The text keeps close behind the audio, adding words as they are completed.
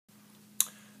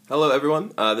Hello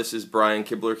everyone, this is Brian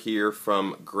Kibler here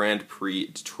from Grand Prix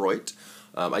Detroit.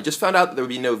 I just found out that there would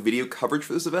be no video coverage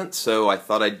for this event, so I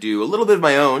thought I'd do a little bit of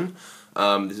my own.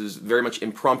 This is very much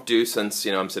impromptu since,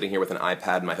 I'm sitting here with an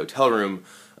iPad in my hotel room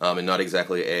and not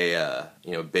exactly a,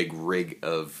 big rig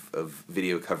of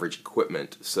video coverage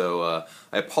equipment. So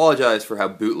I apologize for how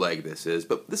bootleg this is,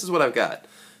 but this is what I've got.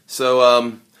 So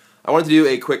I wanted to do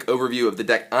a quick overview of the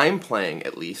deck I'm playing,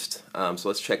 at least. So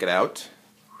let's check it out.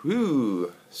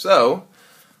 Whew. So,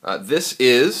 this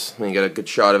is, let me get a good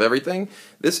shot of everything.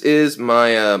 This is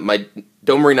my my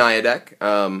Naya deck.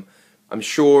 I'm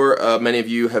sure many of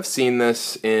you have seen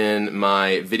this in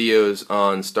my videos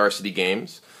on Star City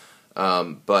Games,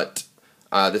 but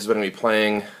this is what I'm going to be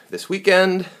playing this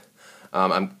weekend.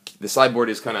 The sideboard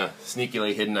is kind of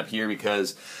sneakily hidden up here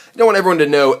because I don't want everyone to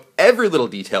know every little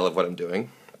detail of what I'm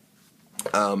doing,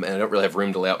 and I don't really have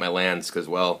room to lay out my lands because,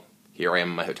 well, here I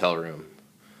am in my hotel room.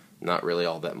 Not really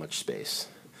all that much space.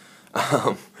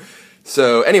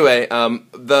 So anyway,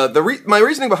 my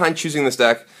reasoning behind choosing this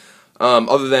deck,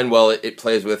 other than, well, it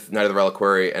plays with Knight of the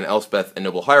Reliquary and Elspeth and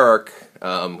Noble Hierarch,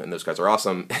 and those cards are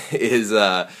awesome, is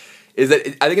that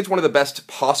I think it's one of the best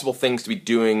possible things to be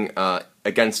doing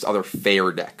against other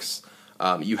fair decks.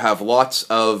 You have lots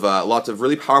of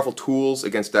really powerful tools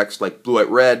against decks like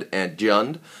Blue-White Red and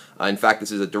Jund. In fact,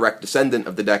 this is a direct descendant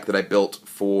of the deck that I built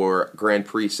for Grand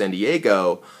Prix San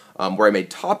Diego, where I made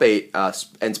top 8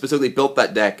 and specifically built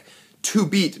that deck to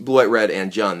beat Blue-White Red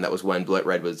and Jund. That was when Blue-White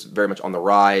Red was very much on the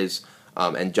rise,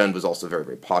 and Jund was also very,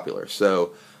 very popular.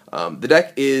 So the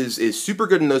deck is super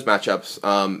good in those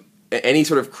matchups. Any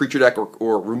sort of creature deck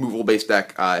or removal-based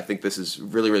deck, I think this is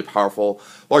really, really powerful.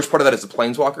 Large part of that is the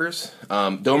Planeswalkers.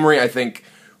 Domri, I think,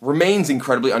 remains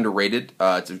incredibly underrated.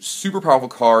 It's a super powerful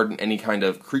card in any kind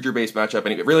of creature-based matchup,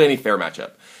 really any fair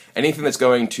matchup. Anything that's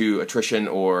going to attrition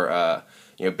or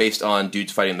based on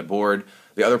dudes fighting the board.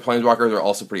 The other Planeswalkers are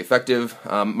also pretty effective.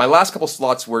 My last couple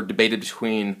slots were debated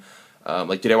between,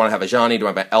 did I want to have Ajani, do I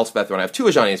want to have Elspeth, do I want to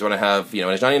have 2 Ajanis, do I want to have, an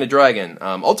Ajani and a Dragon?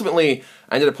 Ultimately,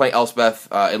 I ended up playing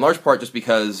Elspeth, in large part just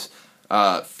because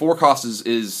 4 cost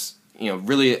is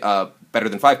really better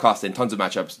than 5 cost in tons of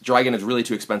matchups. Dragon is really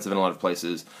too expensive in a lot of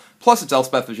places. Plus, it's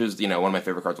Elspeth, which is, one of my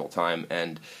favorite cards of all time,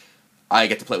 and I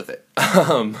get to play with it.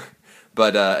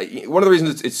 But one of the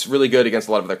reasons it's really good against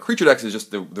a lot of other creature decks is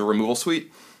just the removal suite.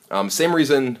 Similar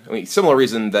reason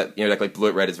that a deck like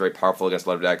Blue-White Red is very powerful against a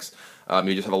lot of decks.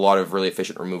 You just have a lot of really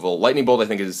efficient removal. Lightning Bolt, I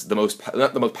think, is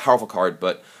not the most powerful card,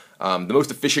 but the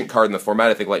most efficient card in the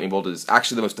format. I think Lightning Bolt is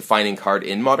actually the most defining card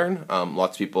in Modern.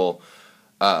 Lots of people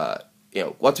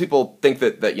think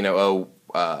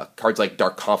that cards like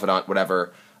Dark Confidant,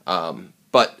 whatever.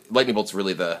 But Lightning Bolt's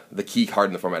really the key card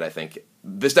in the format, I think.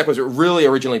 This deck was really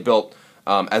originally built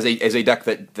as a deck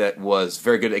that was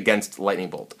very good against Lightning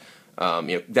Bolt.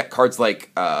 Cards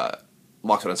like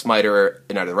Lockstone and Smiter,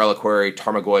 Knight of the Reliquary,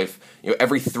 Tarmogoyf,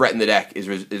 every threat in the deck is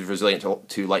resilient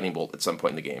to Lightning Bolt at some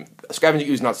point in the game. Scavenging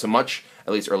Ooze not so much,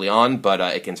 at least early on, but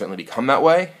it can certainly become that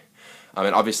way.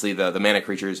 And obviously the mana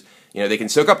creatures, they can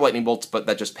soak up Lightning Bolts, but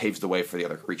that just paves the way for the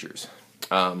other creatures.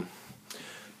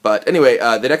 But anyway,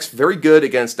 the deck's very good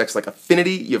against decks like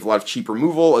Affinity. You have a lot of cheap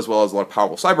removal, as well as a lot of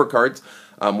powerful sideboard cards,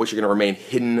 which are going to remain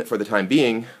hidden for the time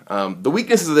being. The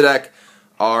weaknesses of the deck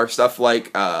are stuff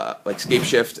like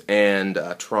Scapeshift and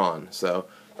Tron. So,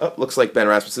 looks like Ben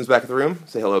Rasmussen's back at the room.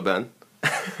 Say hello, Ben.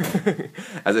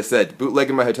 As I said,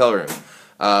 bootleg in my hotel room.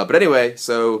 But anyway,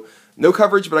 so no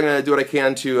coverage, but I'm going to do what I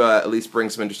can to at least bring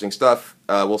some interesting stuff.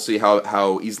 We'll see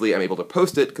how easily I'm able to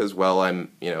post it, because, well,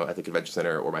 I'm, at the convention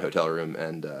center or my hotel room,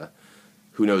 and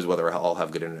who knows whether I'll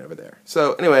have good internet over there.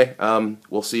 So, anyway,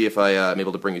 we'll see if I'm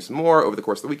able to bring you some more over the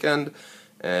course of the weekend.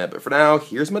 But for now,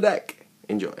 here's my deck.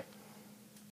 Enjoy.